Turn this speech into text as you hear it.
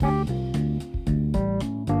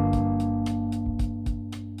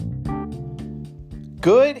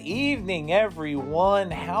Good evening, everyone.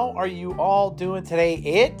 How are you all doing today?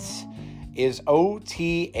 It is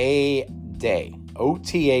OTA Day.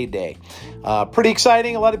 OTA Day. Pretty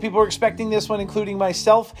exciting. A lot of people are expecting this one, including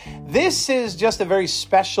myself. This is just a very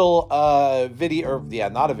special audio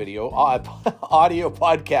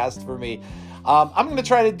podcast for me. I'm going to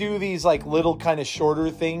try to do these like little kind of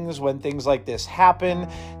shorter things when things like this happen.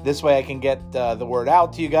 This way I can get the word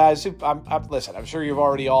out to you guys. Listen, I'm sure you've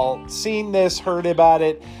already all seen this, heard about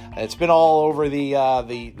it. It's been all over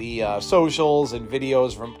the socials and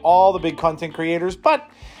videos from all the big content creators. But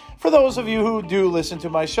for those of you who do listen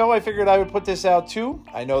to my show, I figured I would put this out too.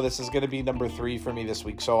 I know this is going to be number 3 for me this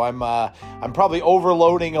week, so I'm probably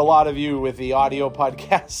overloading a lot of you with the audio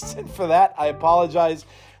podcasts, and for that, I apologize.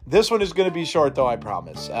 This one is going to be short, though, I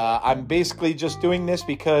promise. I'm basically just doing this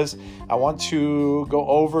because I want to go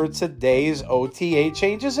over today's OTA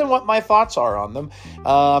changes and what my thoughts are on them,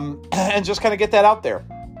 and just kind of get that out there.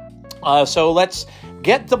 So let's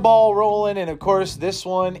get the ball rolling, and of course, this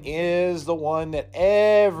one is the one that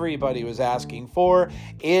everybody was asking for.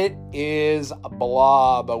 It is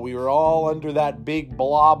Blob. We were all under that big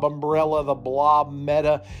Blob umbrella, the Blob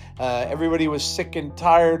meta. Everybody was sick and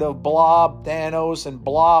tired of Blob Thanos and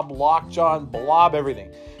Blob Lockjaw and Blob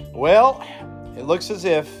everything. Well, it looks as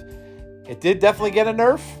if it did definitely get a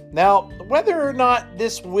nerf. Now, whether or not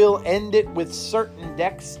this will end it with certain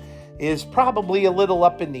decks is probably a little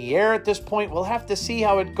up in the air at this point. We'll have to see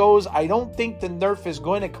how it goes. I don't think the nerf is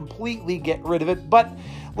going to completely get rid of it, but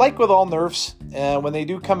like with all nerfs, when they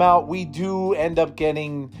do come out, we do end up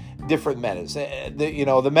getting different metas.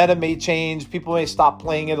 The meta may change. People may stop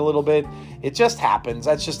playing it a little bit. It just happens.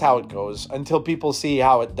 That's just how it goes until people see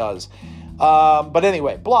how it does. But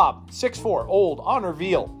anyway, Blob, 6/4, old, on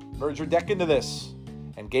reveal. Merge your deck into this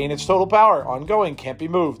and gain its total power. Ongoing, can't be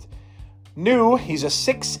moved. New, he's a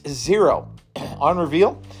 6/0. On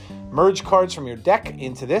reveal, merge cards from your deck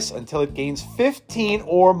into this until it gains 15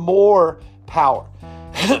 or more power.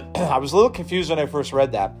 I was a little confused when I first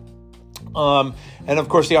read that. And of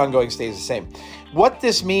course, the ongoing stays the same. What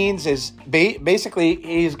this means is basically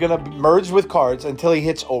he's going to merge with cards until he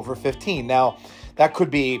hits over 15. Now, that could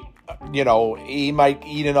be, he might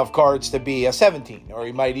eat enough cards to be a 17, or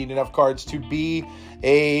he might eat enough cards to be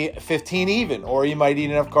a 15 even, or he might eat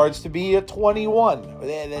enough cards to be a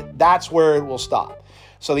 21. That's where it will stop.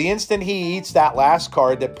 So the instant he eats that last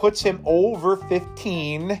card that puts him over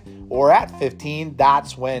 15 or at 15,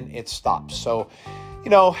 that's when it stops. So,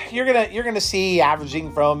 you're gonna see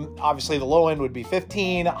averaging from, obviously the low end would be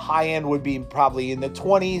 15, high end would be probably in the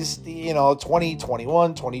 20s, 20,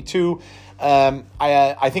 21, 22.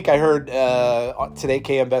 I think I heard today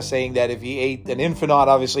KM Best saying that if he ate an Infinite,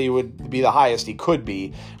 obviously it would be the highest he could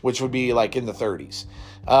be, which would be like in the 30s.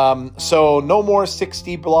 So no more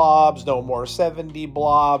 60 blobs, no more 70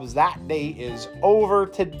 blobs. That day is over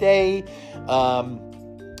today.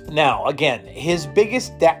 Now, again, his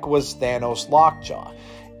biggest deck was Thanos Lockjaw.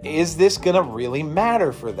 Is this going to really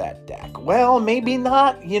matter for that deck? Well, maybe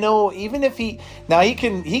not. Even if he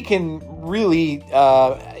can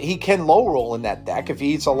low roll in that deck if he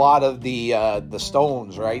eats a lot of the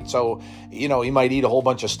stones, right? So, he might eat a whole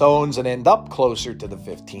bunch of stones and end up closer to the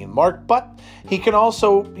 15 mark, but he can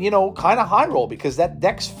also, kind of high roll because that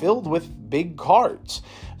deck's filled with big cards.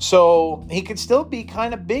 So he could still be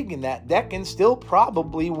kind of big in that deck and still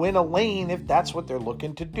probably win a lane if that's what they're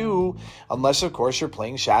looking to do, unless, of course, you're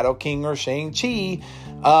playing Shadow King or Shang-Chi.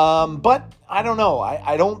 But I don't know.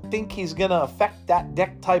 I don't think he's going to affect that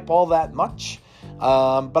deck type all that much.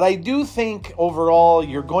 But I do think overall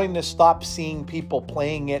you're going to stop seeing people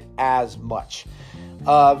playing it as much.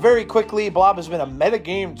 Very quickly, Blob has been a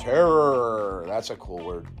metagame terror. That's a cool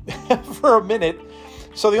word. For a minute.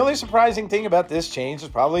 So the only surprising thing about this change is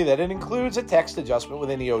probably that it includes a text adjustment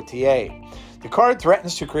within the OTA. The card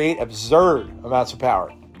threatens to create absurd amounts of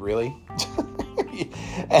power. Really?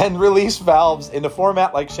 And release valves in a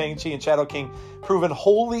format like Shang-Chi and Shadow King proven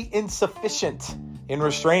wholly insufficient in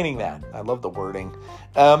restraining that. I love the wording.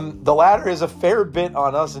 The latter is a fair bit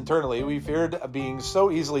on us internally. We feared being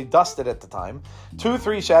so easily dusted at the time.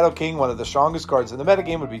 2/3 Shadow King, one of the strongest cards in the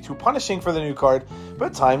metagame, would be too punishing for the new card,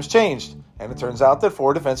 but times changed, and it turns out that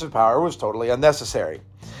 4 defensive power was totally unnecessary.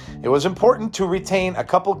 It was important to retain a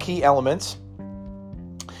couple key elements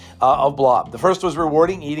of Blob. The first was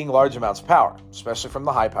rewarding eating large amounts of power, especially from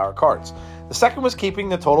the high power cards. The second was keeping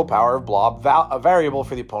the total power of Blob a variable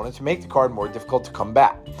for the opponent to make the card more difficult to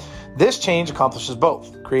combat. This change accomplishes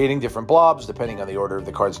both, creating different blobs depending on the order of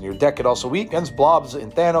the cards in your deck. It also weakens blobs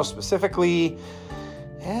in Thanos specifically.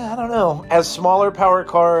 Yeah, I don't know. As smaller power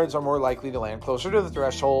cards are more likely to land closer to the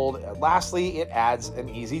threshold. Lastly, it adds an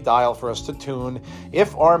easy dial for us to tune.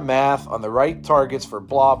 If our math on the right targets for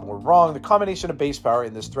Blob were wrong, the combination of base power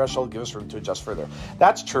in this threshold gives us room to adjust further.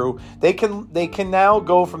 That's true. They can now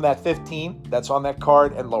go from that 15 that's on that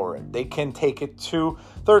card and lower it. They can take it to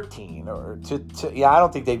 13 or to I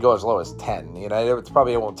don't think they'd go as low as 10. You know, it's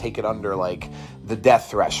probably won't take it under like the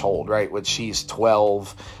death threshold, right? Which she's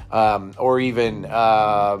 12, or even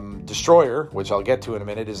Destroyer, which I'll get to in a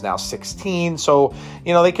minute, is now 16. So,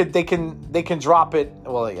 you know, they can drop it.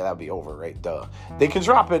 Well, yeah, that'd be over, right? Duh. They can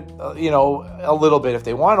drop it, a little bit if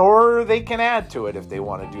they want, or they can add to it if they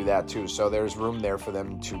want to do that too. So there's room there for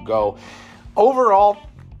them to go. Overall,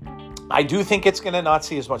 I do think it's going to not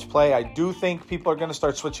see as much play. I do think people are going to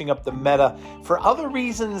start switching up the meta for other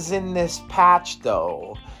reasons in this patch,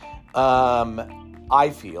 though, I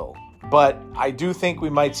feel. But I do think we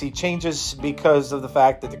might see changes because of the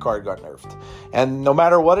fact that the card got nerfed. And no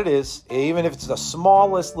matter what it is, even if it's the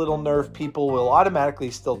smallest little nerf, people will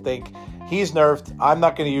automatically still think, he's nerfed, I'm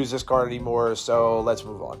not going to use this card anymore, so let's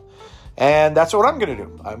move on. And that's what I'm going to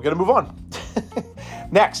do. I'm going to move on.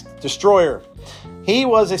 Next, Destroyer. He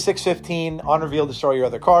was a 615 on reveal, destroy your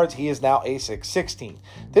other cards. He is now a 616.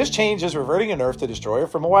 This change is reverting a nerf to Destroyer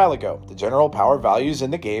from a while ago. The general power values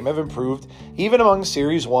in the game have improved, even among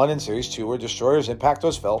Series 1 and Series 2, where Destroyer's impact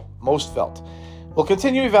was most felt. We'll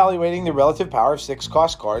continue evaluating the relative power of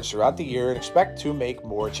 6-cost cards throughout the year and expect to make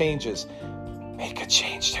more changes. Make a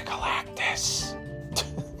change to Galactus.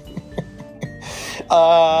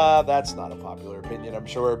 That's not a popular opinion, I'm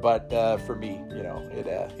sure, but for me,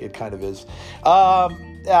 it kind of is.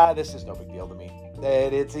 This is no big deal to me.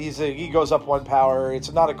 He goes up 1 power.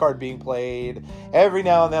 It's not a card being played. Every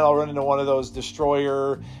now and then I'll run into one of those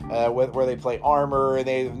Destroyer where they play armor and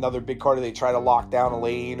they have another big card and they try to lock down a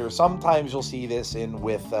lane, or sometimes you'll see this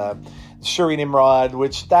with Shuri Nimrod,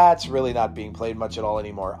 which that's really not being played much at all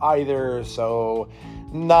anymore either, so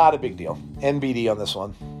not a big deal. NBD on this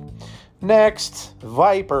one. Next,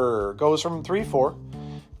 Viper goes from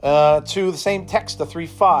 3-4 to the same text to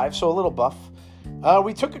 3-5, so a little buff.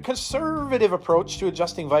 We took a conservative approach to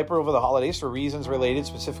adjusting Viper over the holidays for reasons related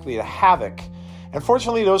specifically to Havoc.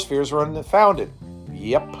 Unfortunately, those fears were unfounded.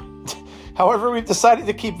 Yep. However, we've decided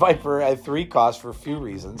to keep Viper at 3 cost for a few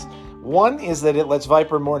reasons. One is that it lets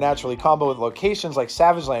Viper more naturally combo with locations like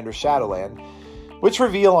Savage Land or Shadowland, which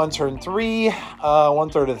reveal on turn 3,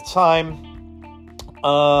 1/3 of the time.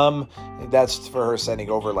 That's for her sending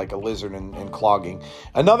over like a lizard and clogging.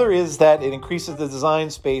 Another is that it increases the design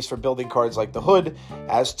space for building cards like the Hood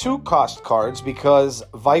as 2-cost cards because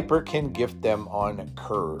Viper can gift them on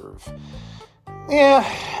curve. Yeah,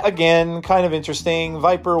 again, kind of interesting.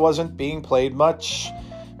 Viper wasn't being played much.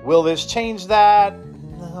 Will this change that?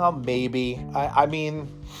 Maybe.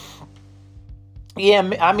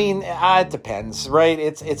 It depends,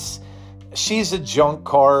 right? She's a junk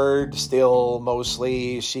card still,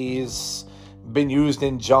 mostly. She's been used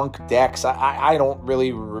in junk decks. I don't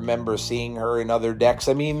really remember seeing her in other decks.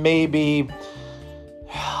 Maybe.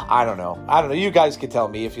 I don't know. You guys can tell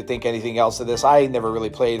me if you think anything else of this. I never really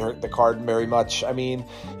played the card very much.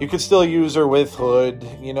 You could still use her with Hood,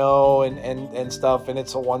 and stuff, and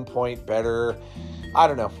it's a 1 point better. I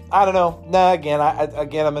don't know. Nah, again, I'm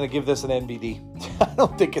going to give this an NBD. I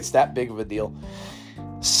don't think it's that big of a deal.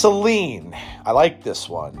 Selene, I like this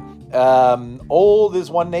one. Old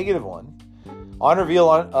is 1 -1.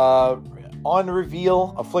 On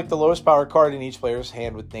reveal, afflict the lowest power card in each player's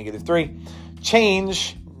hand with -3.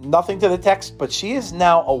 Change, nothing to the text, but she is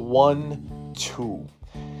now a 1/2.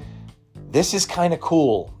 This is kind of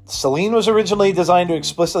cool. Selene was originally designed to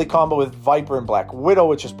explicitly combo with Viper and Black Widow,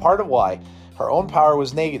 which is part of why her own power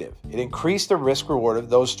was negative. It increased the risk-reward of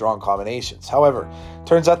those strong combinations. However,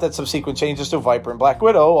 turns out that subsequent changes to Viper and Black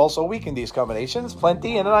Widow also weakened these combinations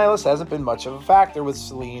plenty, and Annihilus hasn't been much of a factor with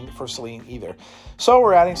Selene either. So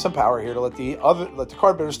we're adding some power here to let the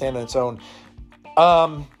card better stand on its own.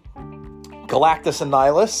 Galactus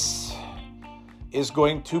Annihilus is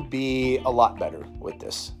going to be a lot better with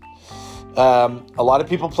this. A lot of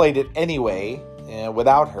people played it anyway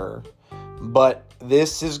without her, but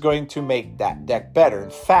this is going to make that deck better.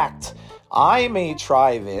 In fact, I may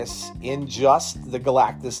try this in just the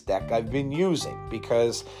Galactus deck I've been using,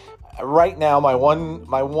 because right now my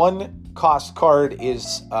one cost card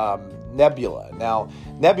is Nebula. Now,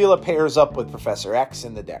 Nebula pairs up with Professor X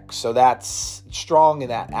in the deck, so that's strong in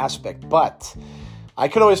that aspect, but I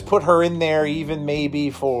could always put her in there even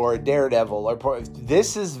maybe for Daredevil.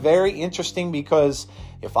 This is very interesting because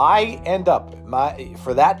if I end up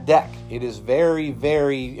for that deck, it is very,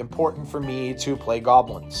 very important for me to play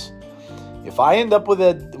goblins. If I end up with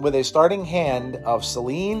a starting hand of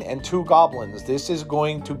Selene and 2 goblins, this is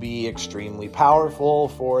going to be extremely powerful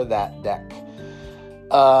for that deck.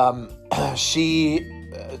 She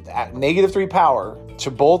at -3 power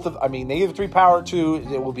to both of, -3 power to,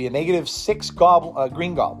 it will be a -6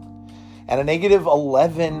 green goblin and a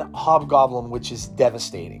 -11 hobgoblin, which is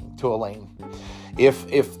devastating to Elaine. If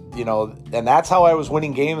and that's how I was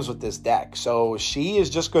winning games with this deck. So she is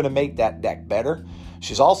just going to make that deck better.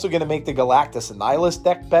 She's also going to make the Galactus and Nihilus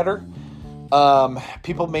deck better.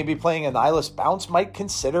 People maybe playing a Nihilus Bounce might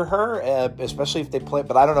consider her, especially if they play,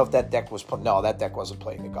 but I don't know if that deck was, no, that deck wasn't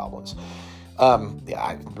playing the goblins.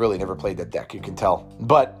 I really never played that deck, you can tell.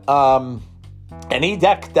 But any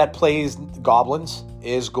deck that plays goblins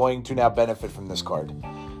is going to now benefit from this card.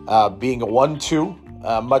 Being a 1/2,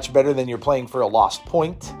 much better than you're playing for a lost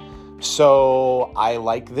point. So I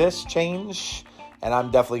like this change, and I'm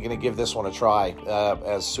definitely going to give this one a try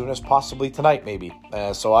as soon as possibly tonight, maybe.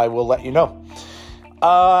 So I will let you know.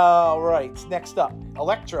 All right, next up,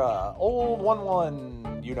 Electra, old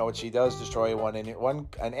 1/1. You know what she does, destroy an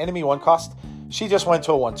enemy 1 cost. She just went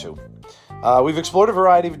to a 1/2. We've explored a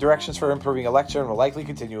variety of directions for improving Electra and will likely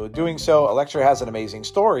continue doing so. Electra has an amazing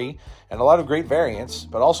story and a lot of great variants,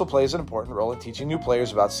 but also plays an important role in teaching new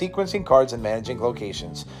players about sequencing cards and managing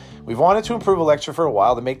locations. We've wanted to improve Electra for a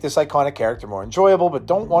while to make this iconic character more enjoyable, but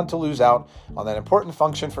don't want to lose out on that important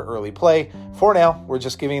function for early play. For now, we're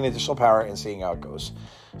just giving it additional power and seeing how it goes.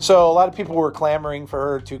 So a lot of people were clamoring for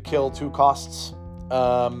her to kill 2 costs.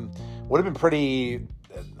 Would have been pretty.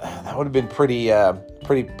 That would have been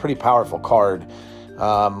pretty powerful card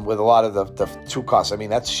with a lot of the 2 costs. I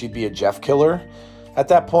mean, she'd be a Jeff killer at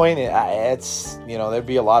that point. It's there'd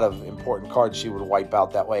be a lot of important cards she would wipe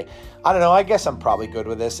out that way. I don't know. I guess I'm probably good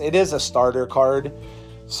with this. It is a starter card,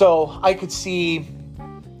 so I could see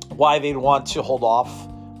why they'd want to hold off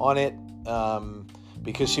on it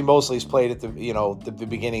because she mostly is played at the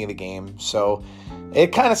beginning of the game. So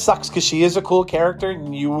it kind of sucks because she is a cool character,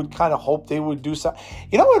 and you would kind of hope they would do something.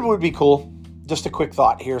 You know what would be cool? Just a quick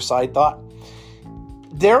thought here, side thought.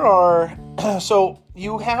 There are, so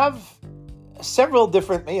you have several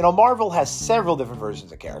different, Marvel has several different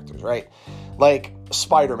versions of characters, right? Like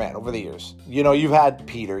Spider-Man over the years. You've had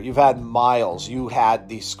Peter, you've had Miles, you had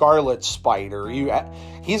the Scarlet Spider,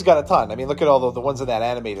 he's got a ton. I mean, look at all the ones in that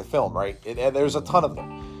animated film, right? There's a ton of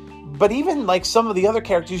them. But even like some of the other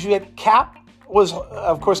characters, you had Cap, was,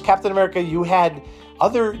 of course, Captain America. You had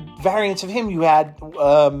other variants of him. You had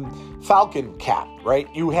Falcon Cap, right?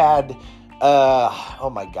 You had, oh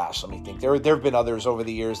my gosh, let me think. There have been others over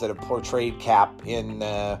the years that have portrayed Cap in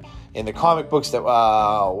the comic books. That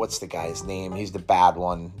what's the guy's name? He's the bad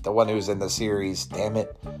one, the one who's in the series. Damn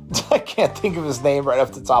it, I can't think of his name right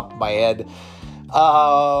off the top of my head.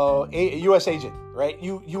 U.S. Agent, right?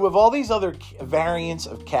 You have all these other variants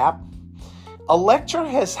of Cap. Electra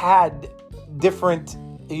has had different,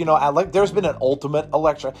 there's been an ultimate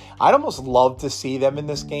Electra. I'd almost love to see them in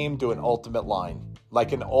this game do an ultimate line,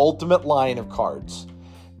 like an ultimate line of cards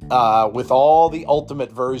with all the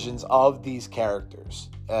ultimate versions of these characters,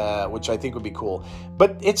 which I think would be cool.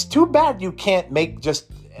 But it's too bad you can't make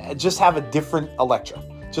just have a different Electra.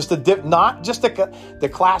 Not just the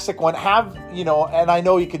classic one. Have, and I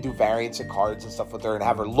know you could do variants of cards and stuff with her and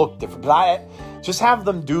have her look different, but just have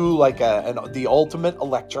them do like the ultimate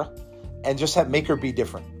Electra and just make her be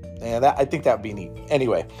different. And I think that would be neat.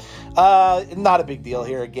 Anyway, not a big deal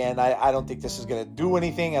here. Again, I don't think this is going to do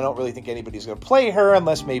anything. I don't really think anybody's going to play her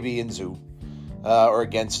unless maybe in Zoo or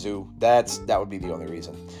against Zoo. That would be the only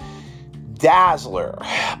reason. Dazzler.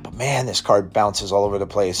 But man, this card bounces all over the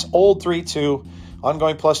place. Old 3/2.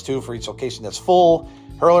 Ongoing +2 for each location that's full.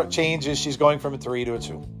 Her changes. She's going from a 3 to a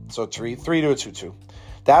 2. So 3 to a 2/2.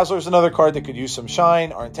 Dazzler is another card that could use some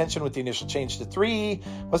shine. Our intention with the initial change to 3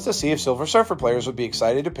 was to see if Silver Surfer players would be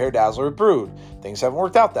excited to pair Dazzler with Brood. Things haven't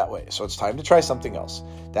worked out that way, so it's time to try something else.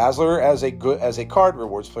 Dazzler as a card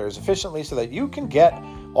rewards players efficiently so that you can get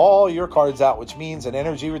all your cards out, which means an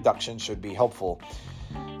energy reduction should be helpful.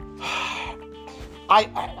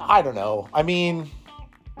 I don't know. I mean,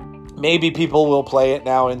 maybe people will play it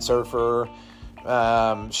now in Surfer.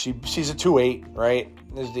 She's a 2/8, right?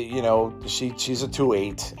 She's a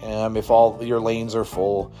 2/8. If all your lanes are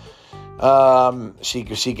full,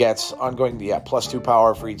 she gets ongoing +2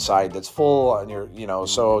 power for each side that's full on your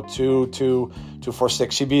so 2, 2, 2, 4,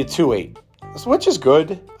 6. She'd be a 2/8, which is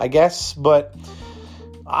good, I guess. But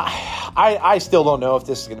I still don't know if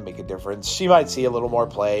this is going to make a difference. She might see a little more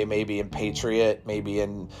play, maybe in Patriot, maybe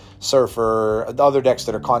in Surfer, the other decks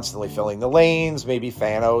that are constantly filling the lanes, maybe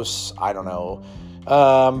Thanos. I don't know.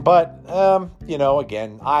 You know,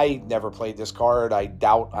 again, I never played this card. I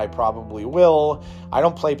doubt I probably will. I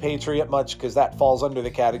don't play Patriot much because that falls under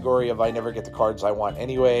the category of I never get the cards I want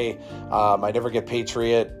anyway. I never get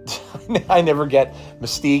Patriot. I never get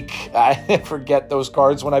Mystique. I never get those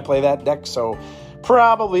cards when I play that deck. So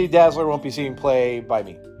probably Dazzler won't be seeing play by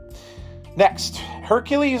me. Next,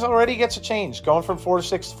 Hercules already gets a change, going from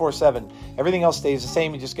 4-6 to 4-7. Everything else stays the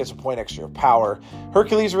same. He just gets a point extra of power.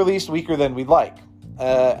 Hercules released weaker than we'd like.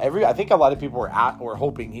 I think a lot of people were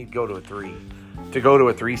hoping he'd go to a 3, to go to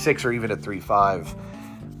a 3-6 or even a 3-5.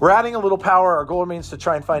 We're adding a little power. Our goal remains to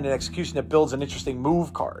try and find an execution that builds an interesting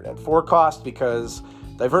move card at 4 cost, because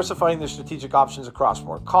diversifying the strategic options across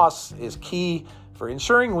more costs is key for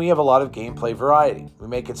ensuring we have a lot of gameplay variety. We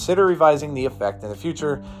may consider revising the effect in the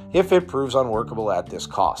future if it proves unworkable at this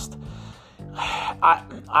cost.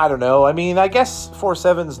 I don't know. I mean, I guess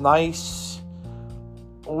 4-7's nice.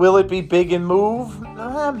 Will it be big and move?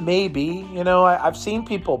 Maybe. You know, I've seen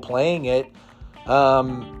people playing it.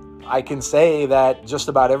 I can say that just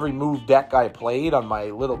about every move deck I played on my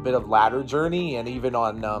little bit of ladder journey, and even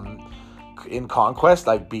on in Conquest,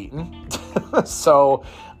 I've beaten. So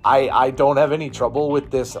I don't have any trouble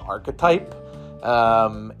with this archetype.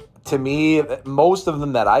 To me, most of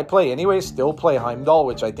them that I play anyway still play Heimdall,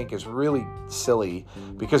 which I think is really silly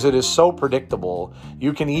because it is so predictable.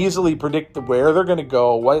 You can easily predict where they're going to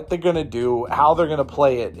go, what they're going to do, how they're going to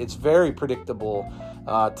play it. It's very predictable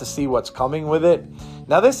to see what's coming with it.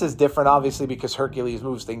 Now, this is different, obviously, because Hercules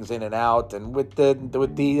moves things in and out, and with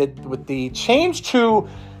the change to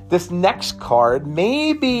this next card,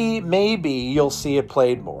 maybe you'll see it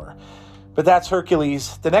played more. But that's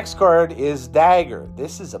Hercules. The next card is Dagger.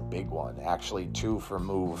 This is a big one, actually, 2 for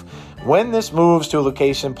move. When this moves to a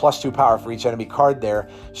location, +2 power for each enemy card there,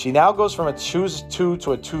 she now goes from a 2-2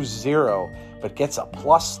 to a 2-0, but gets a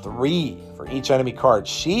 +3 for each enemy card.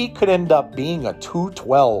 She could end up being a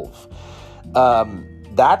 2-12.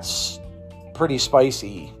 That's pretty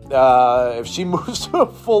spicy. If she moves to a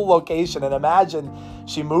full location, and imagine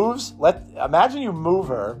she moves, imagine you move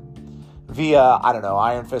her via, I don't know,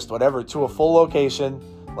 Iron Fist, whatever, to a full location.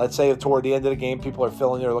 Let's say toward the end of the game, people are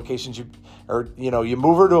filling their locations. You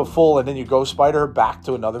move her to a full, and then you go spider her back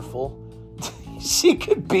to another full. She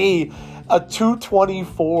could be a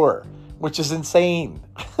 224, which is insane.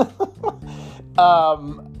 The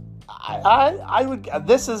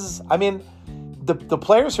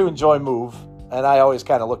players who enjoy move, and I always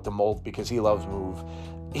kind of look to Molt because he loves move.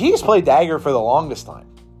 He's played Dagger for the longest time.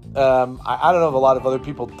 I don't know if a lot of other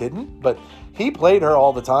people didn't, but he played her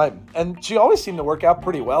all the time. And she always seemed to work out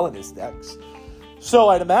pretty well in his decks. So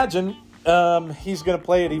I'd imagine he's going to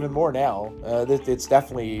play it even more now. It's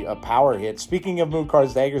definitely a power hit. Speaking of move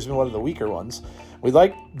cards, Dagger's been one of the weaker ones. We'd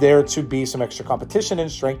like there to be some extra competition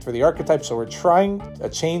and strength for the archetype, so we're trying a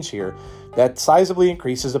change here that sizably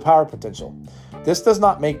increases the power potential. This does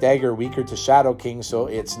not make Dagger weaker to Shadow King, so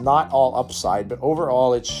it's not all upside, but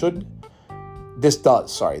overall it should... This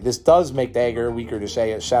does make Dagger weaker to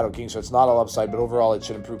Shadow King, so it's not all upside, but overall it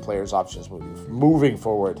should improve players' options moving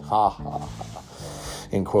forward. Ha ha ha.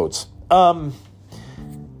 In quotes.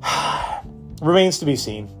 Remains to be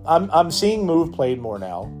seen. I'm seeing move played more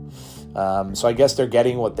now. So I guess they're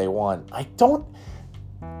getting what they want.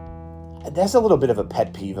 That's a little bit of a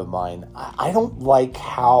pet peeve of mine. I don't like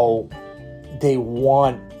how they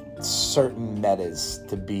want certain metas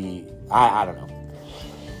to be. I don't know.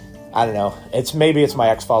 Maybe it's my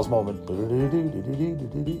X-Files moment.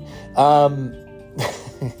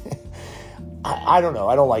 I don't know.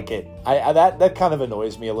 I don't like it. That kind of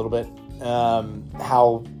annoys me a little bit.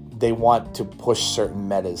 How they want to push certain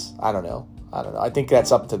metas. I don't know. I think that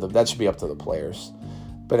should be up to the players.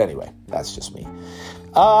 But anyway, that's just me.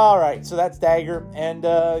 All right, so that's Dagger, and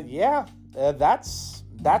that's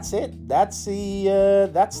it. That's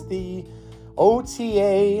the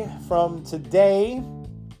OTA from today.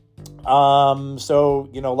 So,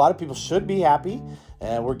 a lot of people should be happy,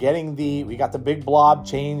 and we got the big blob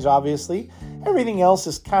change, obviously. Everything else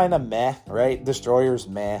is kind of meh, right? Destroyer's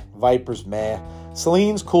meh, Viper's meh,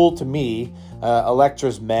 Selene's cool to me,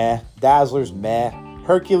 Elektra's meh, Dazzler's meh,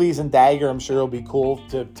 Hercules and Dagger I'm sure will be cool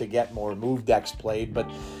to get more move decks played, but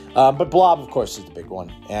Blob, of course, is the big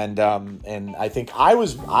one, and I think I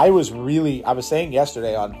was saying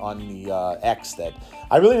yesterday on the X that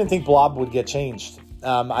I really didn't think Blob would get changed.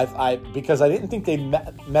 Because I didn't think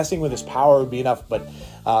messing with his power would be enough, but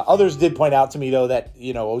others did point out to me, though, that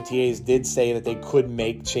OTAs did say that they could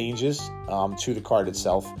make changes to the card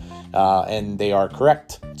itself, and they are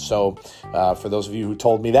correct. So for those of you who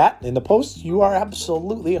told me that in the post, you are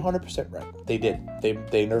absolutely 100% right. They did. They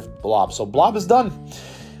nerfed Blob, so Blob is done.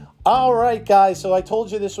 All right, guys, so I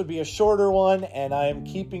told you this would be a shorter one, and I am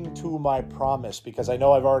keeping to my promise because I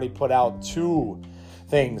know I've already put out 2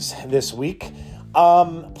 things this week.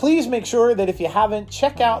 Please make sure that if you haven't,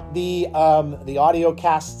 check out the audio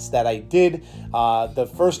casts that I did.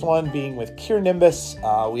 The first one being with Kier Nimbus.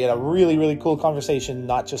 We had a really, really cool conversation,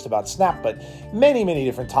 not just about Snap, but many, many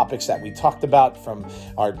different topics that we talked about, from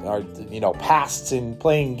our pasts in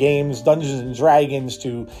playing games, Dungeons and Dragons,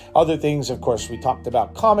 to other things. Of course, we talked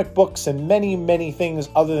about comic books and many, many things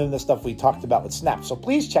other than the stuff we talked about with Snap. So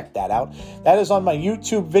please check that out. That is on my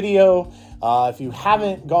YouTube video. If you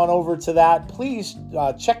haven't gone over to that, please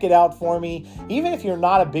check it out for me. Even if you're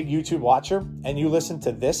not a big YouTube watcher and you listen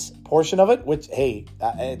to this portion of it, which, hey,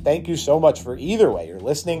 thank you so much for either way you're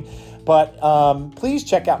listening. But please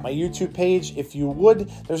check out my YouTube page if you would.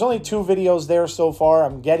 There's only 2 videos there so far.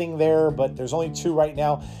 I'm getting there, but there's only 2 right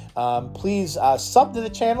now. Please sub to the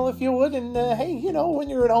channel if you would. And hey, when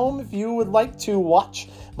you're at home, if you would like to watch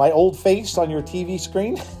my old face on your TV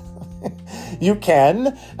screen, you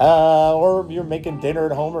can, or you're making dinner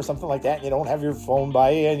at home or something like that, and you don't have your phone by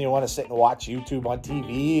you and you want to sit and watch YouTube on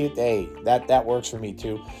TV, hey, that works for me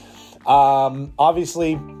too.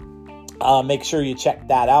 Obviously, make sure you check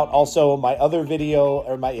that out. Also, my other video,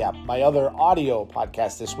 or my other audio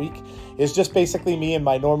podcast this week is just basically me and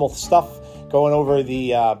my normal stuff, going over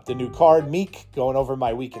the new card, Meek, going over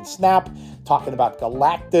my week in Snap, talking about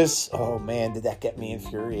Galactus. Oh man, did that get me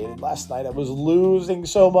infuriated. Last night I was losing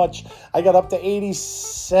so much. I got up to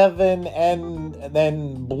 87 and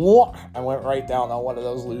then I went right down on one of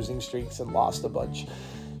those losing streaks and lost a bunch.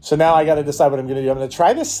 So now I got to decide what I'm going to do. I'm going to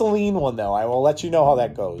try this Celine one, though. I will let you know how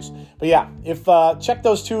that goes. But yeah, check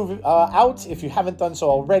those 2 out if you haven't done so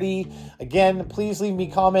already. Again, please leave me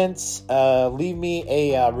comments. Leave me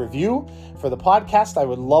a review for the podcast. I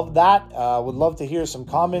would love that. Would love to hear some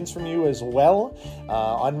comments from you as well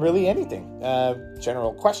on really anything.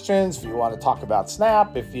 General questions, if you want to talk about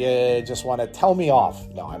Snap, if you just want to tell me off.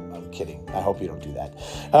 No, I'm kidding. I hope you don't do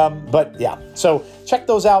that. But yeah, so check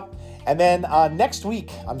those out. And then next week,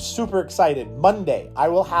 I'm super excited. Monday, I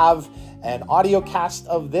will have an audio cast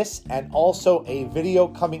of this and also a video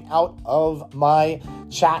coming out of my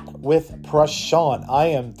chat with Prashant. I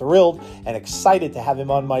am thrilled and excited to have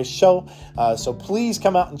him on my show. So please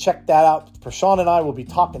come out and check that out. Prashant and I will be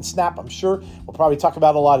talking Snap, I'm sure. We'll probably talk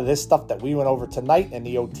about a lot of this stuff that we went over tonight and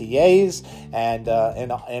the OTAs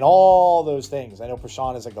and all those things. I know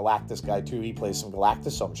Prashant is a Galactus guy too. He plays some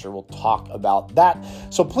Galactus, so I'm sure we'll talk about that.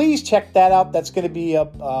 So please check that out. That's going to be a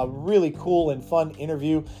really cool and fun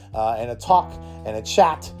interview and a talk and a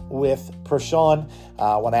chat with Prashant.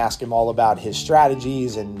 I want to ask him all about his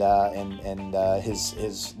strategies and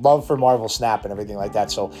his love for Marvel Snap and everything like that.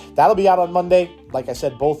 So that'll be out on Monday. Like I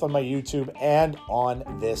said, both on my YouTube and on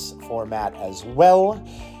this format as well.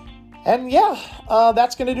 And yeah,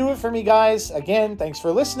 that's going to do it for me, guys. Again, thanks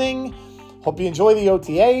for listening. Hope you enjoy the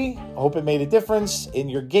OTA. I hope it made a difference in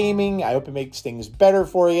your gaming. I hope it makes things better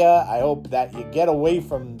for you. I hope that you get away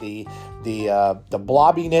from the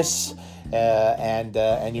blobbiness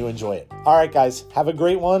and you enjoy it. All right, guys, have a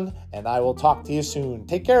great one, and I will talk to you soon.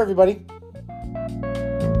 Take care, everybody.